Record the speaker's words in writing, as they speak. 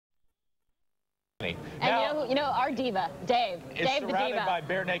And Now, you know, our diva, Dave. Is Dave the surrounded diva. by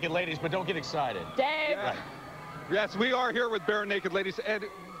Barenaked ladies, but don't get excited. Dave. Right. Yes, we are here with Barenaked ladies. Ed,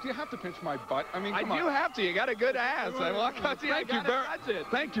 do you have to pinch my butt? I mean, come on. I do have to. You got a good ass. I walk out to you.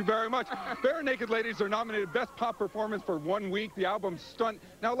 Thank you very much. Barenaked ladies are nominated Best Pop Performance for 1 week. The album Stunt.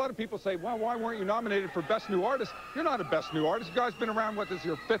 Now, a lot of people say, well, why weren't you nominated for Best New Artist? You're not a Best New Artist. You guys been around, what, this is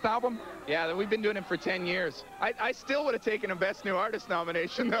your 5th album? Yeah, we've been doing it for 10 years. I still would have taken a Best New Artist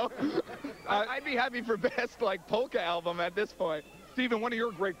nomination, though. I'd be happy for Best, like, polka album at this point. Stephen, one of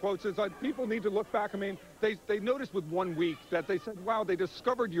your great quotes is people need to look back. I mean, they noticed with 1 week that they said, wow, they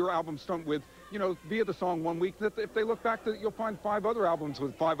discovered your album Stunt with, you know, via the song 1 week. That if they look back, that you'll find 5 other albums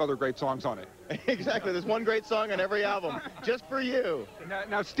with 5 other great songs on it. Exactly. There's one great song on every album, just for you.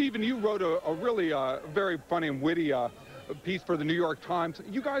 Now Stephen, you wrote a really very funny and witty piece for the New York Times.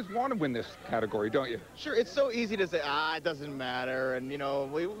 You guys want to win this category, don't you? Sure, it's so easy to say, it doesn't matter, and, you know,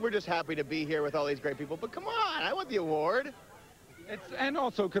 we're just happy to be here with all these great people. But come on, I want the award. And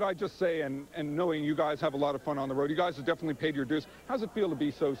also, could I just say, and knowing you guys have a lot of fun on the road, you guys have definitely paid your dues. How's it feel to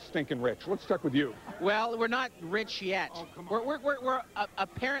be so stinking rich? Let's check with you. Well, we're not rich yet. Oh, come on. We're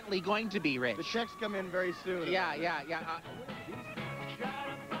apparently going to be rich. The checks come in very soon. Yeah.